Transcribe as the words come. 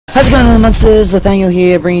How's it going, little monsters? Nathaniel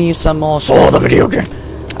here, bringing you some more Sword the video game.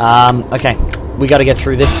 Okay, we gotta get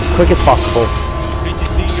through this as quick as possible.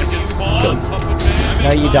 Good.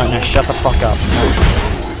 No, you don't. No, shut the fuck up. No.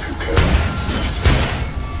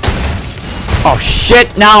 Oh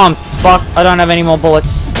shit! Now I'm fucked. I don't have any more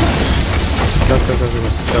bullets. Go, go, go, go,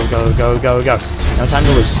 go, go, go, go, go. No time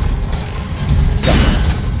to lose. Go.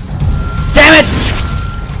 Damn it!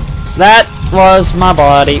 That was my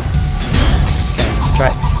body. Okay, let's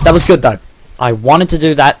try. That was good though. I wanted to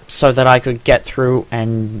do that so that I could get through,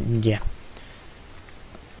 and yeah.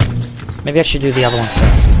 Maybe I should do the other one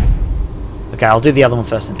first. Okay, I'll do the other one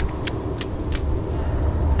first then.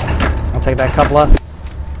 I'll take that coupler.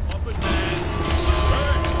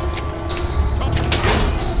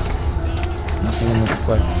 Nothing in the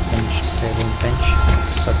workbench, table and bench.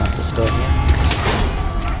 So I can the store here.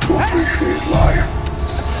 To appreciate life,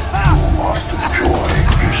 you must enjoy.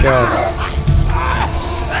 Sure.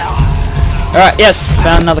 Alright, yes,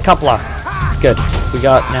 found another coupler. Good. We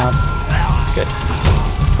got now. Good.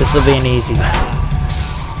 This will be an easy one.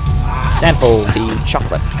 Sample the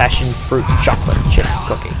chocolate passion fruit chocolate chip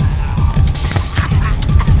cookie.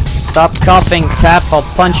 Stop coughing, Tap. I'll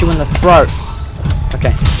punch you in the throat.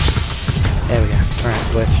 Okay. There we go.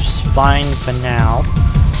 Alright, we're just fine for now.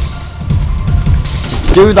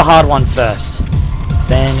 Just do the hard one first.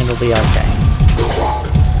 Then it'll be okay.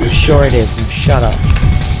 I'm sure it is. Now shut up.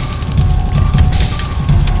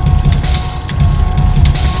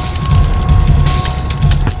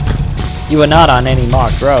 You are not on any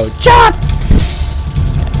marked road. Jump!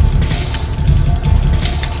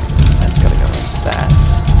 That's gotta go like that.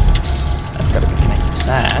 That's gotta be connected to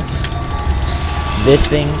that. This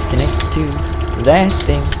thing's connected to that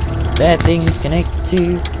thing. That thing's connected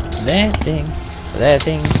to that thing. That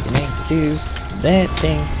thing's connected to that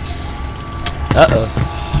thing. Uh-oh.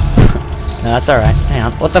 No, that's alright. Hang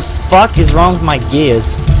on. What the fuck is wrong with my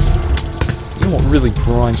gears? You know what really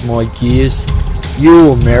grinds my gears?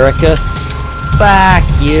 You, America. Fuck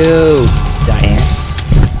you, Diane.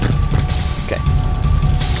 Okay.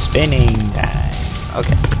 Spinning time.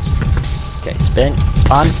 Okay. Okay,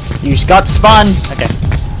 spun. You got spun. Okay.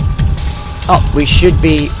 Oh, we should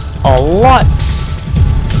be a lot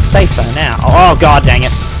safer now. Oh, god dang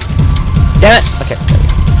it. Damn it. Okay.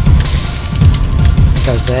 That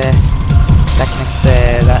goes there. That connects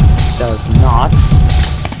there. That does not.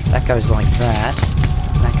 That goes like that.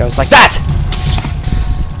 And that goes like that.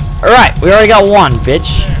 Alright, we already got one,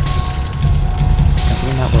 bitch. Nothing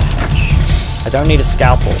in that workbench. I don't need a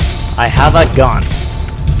scalpel. I have a gun.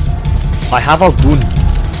 I have a gun.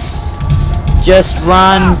 Just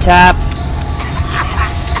run, Tap.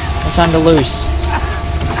 No time to lose.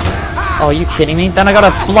 Oh, are you kidding me? Then I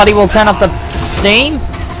gotta bloody well turn off the steam?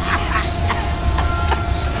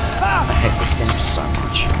 I hate this game so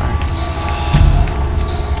much.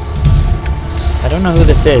 I don't know who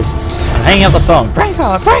this is. I'm hanging up the phone. Break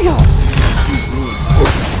on! Break on!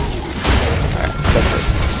 Alright, let's go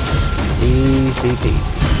through. Easy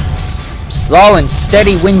peasy. Slow and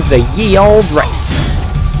steady wins the ye old race.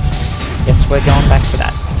 Yes, we're going back to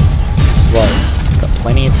that. Slow. Got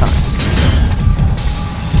plenty of time.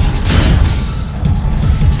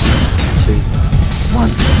 2, 1,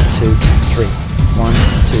 2, 3. 1,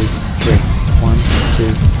 2, 3. 1,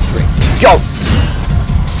 2, 3. Go!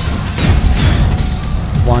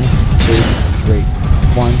 1, 2, 3.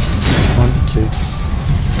 1, 1, 2,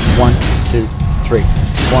 1, 2, 3.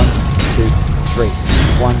 1, 2, 3.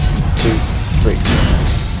 1, 2, 3.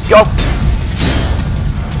 Go!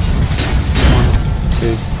 1,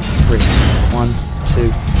 2, 3. 1,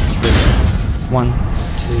 2, 3. 1,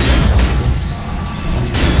 2, 3.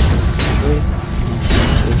 1,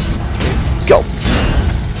 2, 3. Go!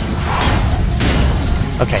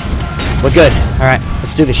 Okay, we're good. Alright,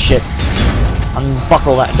 let's do this shit.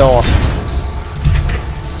 Unbuckle that door.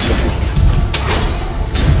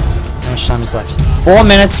 How much time is left? 4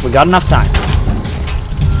 minutes. We got enough time.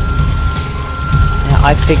 Now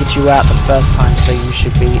I figured you out the first time, so you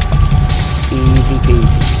should be easy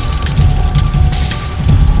peasy.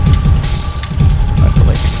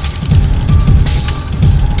 Hopefully.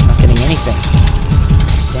 Not getting anything.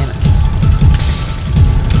 Damn it.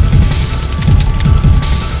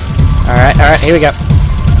 Alright, here we go.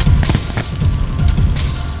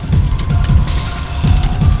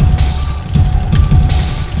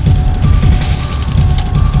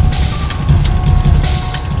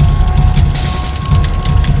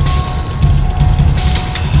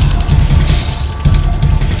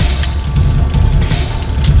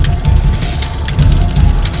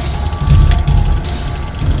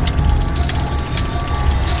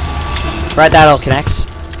 Right, that all connects.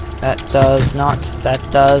 That does not. That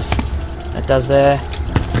does. That does there.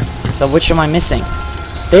 So which am I missing?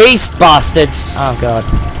 These bastards! Oh god.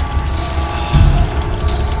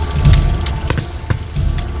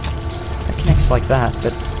 That connects like that,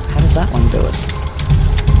 but how does that one do it?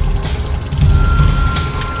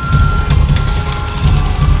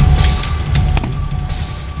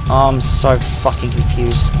 Oh, I'm so fucking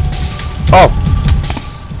confused. Oh!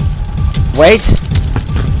 Wait!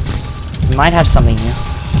 We might have something here.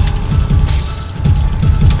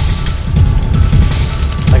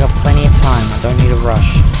 I got plenty of time, I don't need a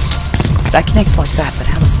rush. That connects like that, but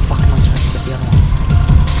how the fuck am I supposed to get the other one?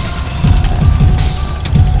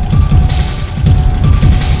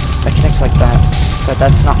 That connects like that, but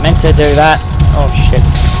that's not meant to do that. Oh shit.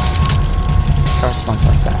 Corresponds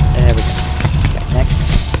like that. There we go. Okay, next.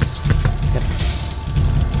 Yep.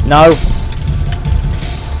 No!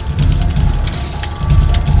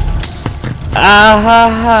 Ah ha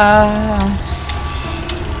ha!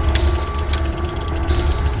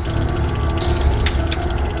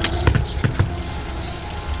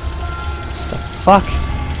 Fuck.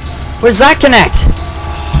 Where does that connect?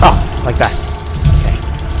 Oh, like that. Okay.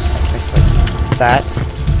 That connects like that.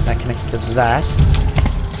 That connects to that.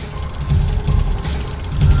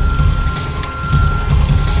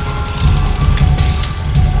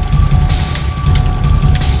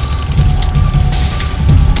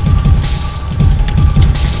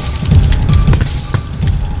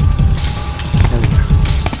 There we go.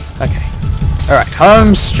 Okay. Alright,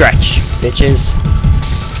 home stretch, bitches.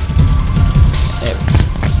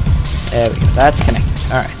 There we go. That's connected.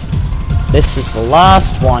 Alright. This is the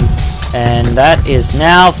last one. And that is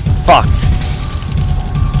now fucked.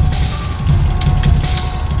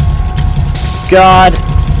 God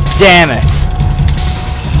damn it.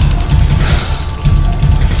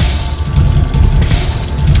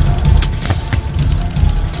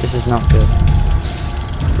 This is not good.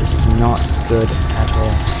 This is not good at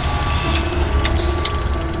all.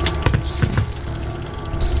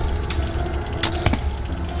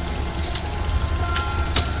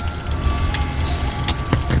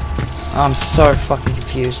 I'm so fucking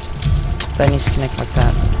confused. That needs to connect like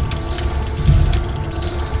that.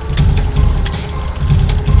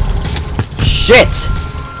 Shit!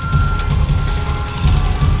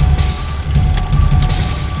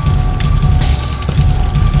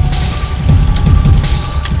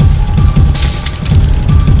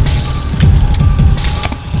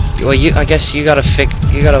 Well, I guess you gotta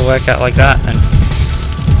work out like that then.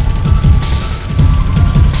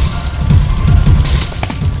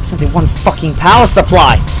 There's only one fucking power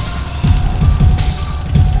supply!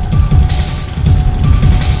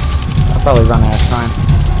 I'll probably run out of time.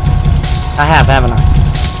 I have, haven't I?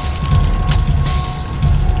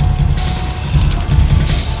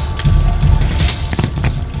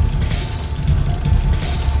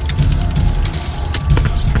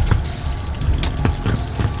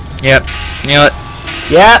 Yep, knew it.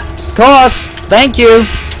 Yep, of course! Thank you!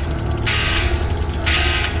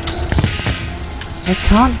 I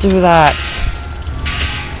can't do that.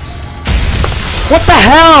 What the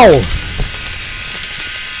hell?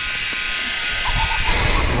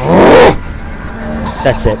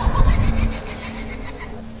 That's it.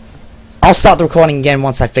 I'll start the recording again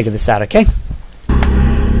once I figure this out, okay?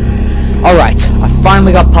 Alright, I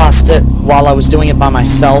finally got past it while I was doing it by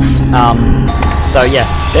myself. So yeah,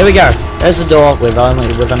 there we go. There's the door with a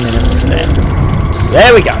minute to spare. So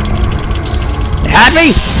there we go. You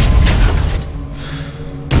happy?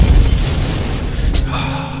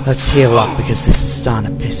 Let's heal up because this is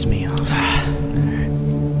starting to piss me off.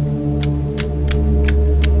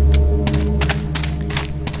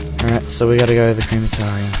 Alright, so we gotta go to the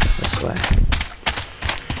crematorium this way.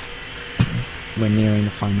 We're nearing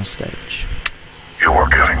the final stage. You are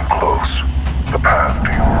getting close. The path to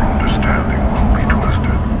your understanding will be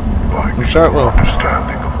twisted. Like I'm sure it will.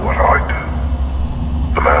 Understanding of what I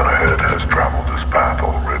did. The man ahead has traveled this path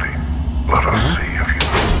already. Let us see if you can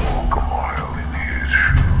walk a mile in his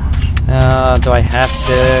shoes. Do I have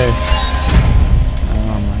to?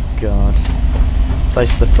 Oh my god.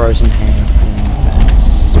 Place the frozen hand in the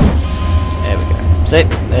face. There we go. See?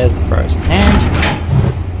 There's the frozen hand.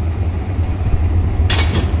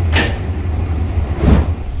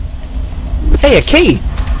 Hey, a key!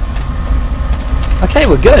 Okay,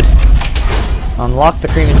 we're good. Unlock the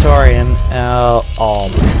crematorium.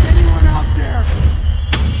 Anyone out there?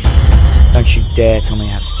 Don't you dare tell me I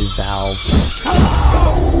have to do valves.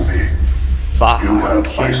 Fuck. You have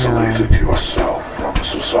isolated yourself from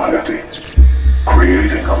society,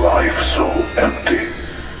 creating a life so empty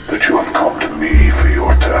that you have come to me for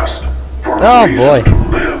your test. For a reason to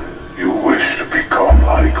live, you wish to become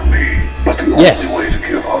like me. the Yes. only way to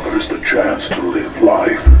give others the chance to live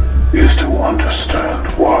life is to understand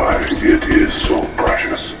why it is so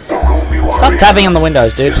precious. The room you are Stop in tapping on the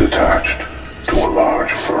windows, dude. is attached to a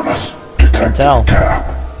large furnace. Can tell. Detective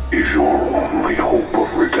Tap is your only hope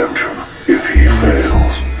of redemption. If he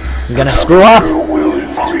fails, I'm gonna screw up. temperature will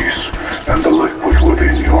increase, and the liquid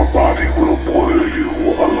within your body will boil you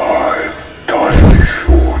alive. Time is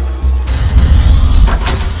short.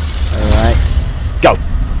 Alright. Go!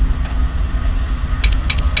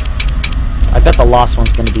 I bet the last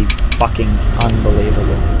one's gonna be fucking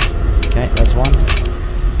unbelievable. Okay, that's one.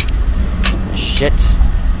 Shit.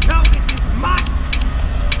 No, this is my.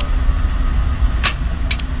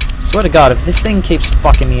 Swear to God, if this thing keeps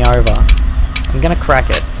fucking me over, I'm gonna crack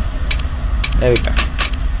it. There we go.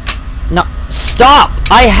 No, stop!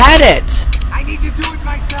 I had it! I need to do it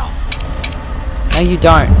myself. No, you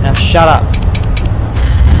don't. Now shut up.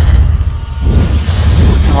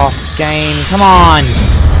 Fuck off, game. Come on!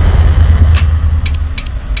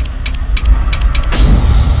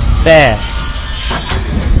 There.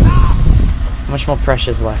 How much more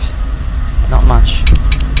pressure's left? Not much.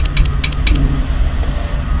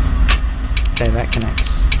 Okay, that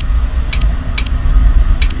connects.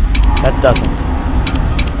 That doesn't.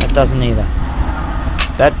 That doesn't either.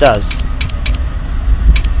 That does.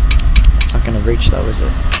 It's not gonna reach though, is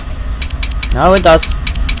it? No, it does.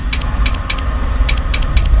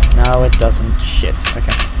 No, it doesn't. Shit.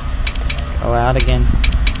 Okay. Go out again.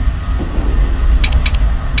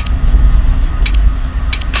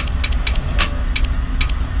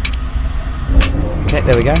 Okay,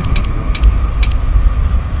 there we go.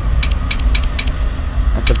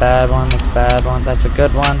 That's a bad one, that's a bad one, that's a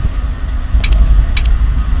good one.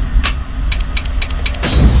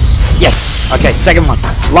 Yes! Okay, second one.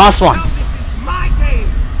 Last one. No, this is my game.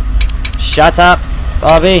 Shut up,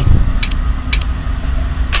 Bobby.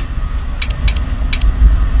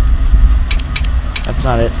 That's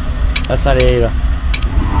not it. That's not it either.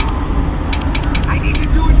 I need to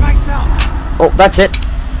do it myself. Oh, that's it.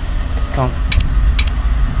 Come on.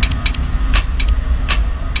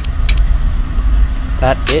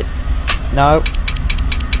 That it? No.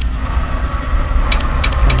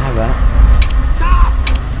 Can't have that. Stop.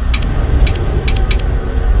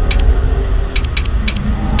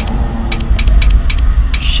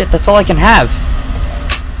 Shit, that's all I can have.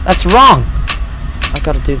 That's wrong. I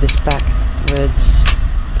gotta do this backwards.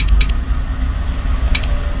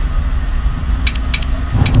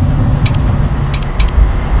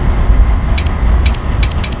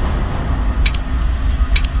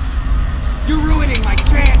 You're ruining my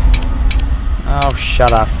chance. Oh,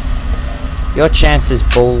 shut up. Your chance is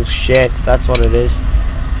bullshit. That's what it is.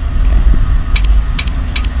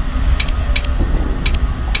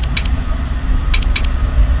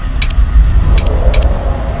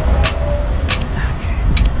 Okay.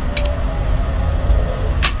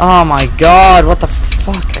 Oh my god, what the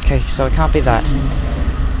fuck? Okay, so it can't be that.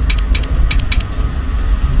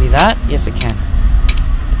 Be that? Yes, it can.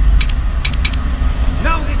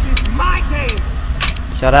 No, this is my game.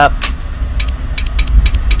 Shut up.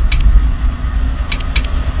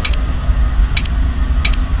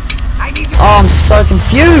 I need to. Oh, I'm so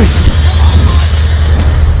confused.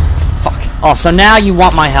 Fuck. Oh, so now you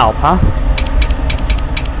want my help, huh?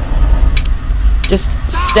 Just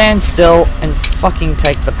stand still and fucking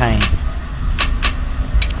take the pain.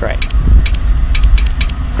 Great.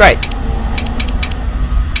 Great.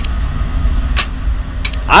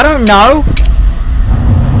 I don't know.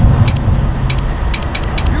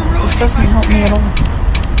 You're ruining This doesn't my help me at chance.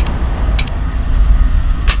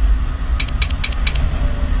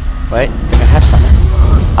 all. Wait, I think I have something.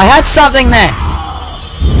 I had something there!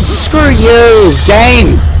 Screw you,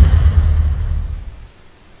 game!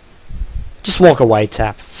 Just walk away,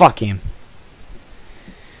 Tap. Fuck him.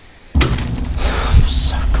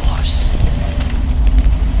 So close.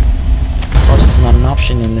 Close is not an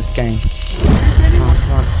option in this game. Come on,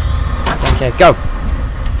 come on. Don't care. Go!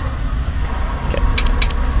 Okay.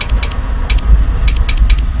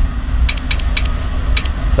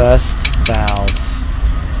 First valve.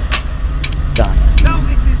 Done. No,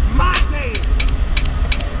 this is my game.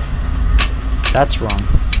 That's wrong.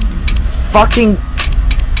 Fucking...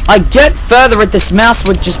 I get further at this mouse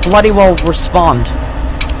would just bloody well respond.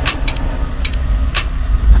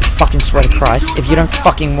 I fucking swear to Christ, if you don't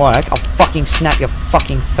fucking work, I'll fucking snap your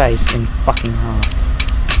fucking face in fucking half.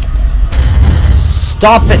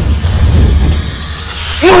 Stop it!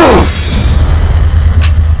 Ugh!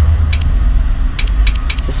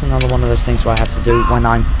 Is this another one of those things where I have to do when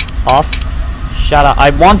I'm off? Shut up. I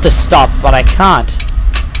want to stop, but I can't.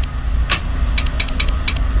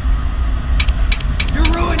 You're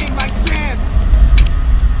ruining my chance.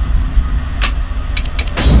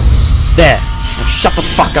 shut the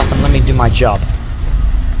fuck up and let me do my job.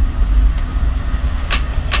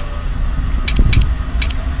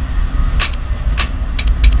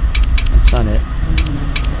 That's not it.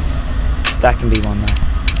 That can be one though.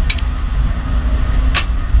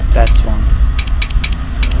 That's one.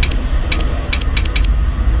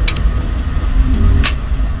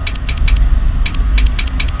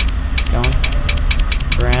 Go on.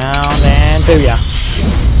 Round and booyah.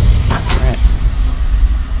 Alright.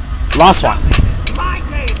 Last one. My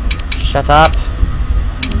game. Shut up.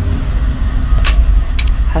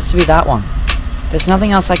 Has to be that one. There's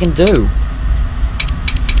nothing else I can do.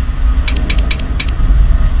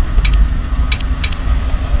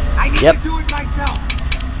 I need Yep. to do it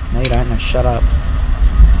myself. No, you don't. No, shut up.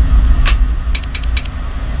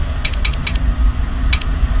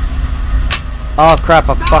 Oh crap,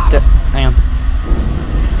 I fucked it. Hang on.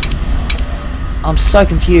 I'm so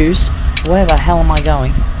confused. Where the hell am I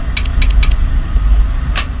going?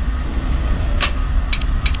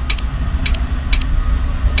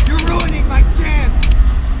 You're ruining my chance.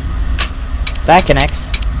 That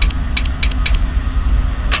connects.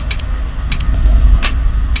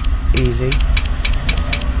 Easy.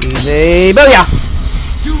 Easy. Booyah!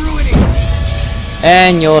 You're ruining.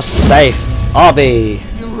 And you're safe. Obby.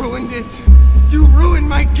 You ruined it. You ruined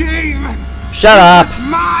my game. Shut up. It's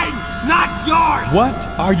mine, not yours. What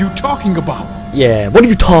are you talking about? Yeah, what are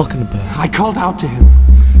you talking about? I called out to him,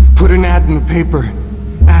 put an ad in the paper,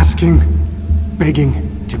 asking,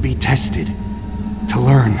 begging to be tested, to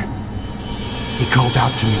learn. He called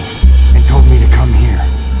out to me and told me to come here.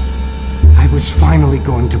 I was finally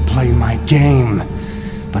going to play my game,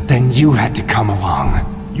 but then you had to come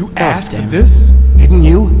along. You God asked for damn it. this? Didn't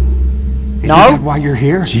you? Isn't No. that why you're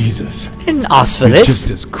here? Jesus. Didn't ask for You're this. just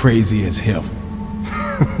as crazy as him.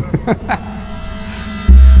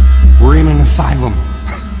 We're in an asylum.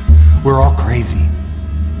 We're all crazy.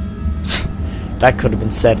 That could have been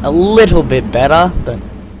said a little bit better, but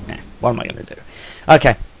what am I going to do?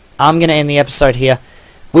 Okay, I'm going to end the episode here.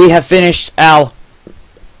 We have finished our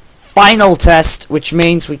final test, which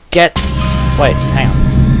means we get... Wait, hang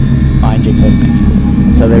on. Fine, Jigsaw's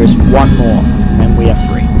next. So there is one more, and then we are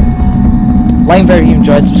free. Like and favorite if you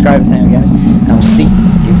enjoyed, subscribe to lathanielgamers, and I'll see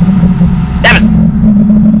you. Savage!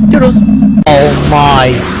 Doodles! Oh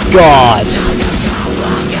my god!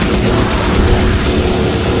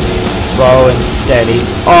 Slow and steady.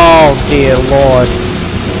 Oh dear lord.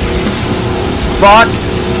 Fuck!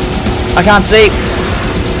 I can't see!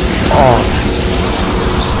 Oh,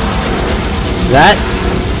 that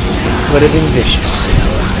could have been vicious.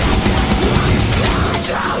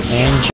 And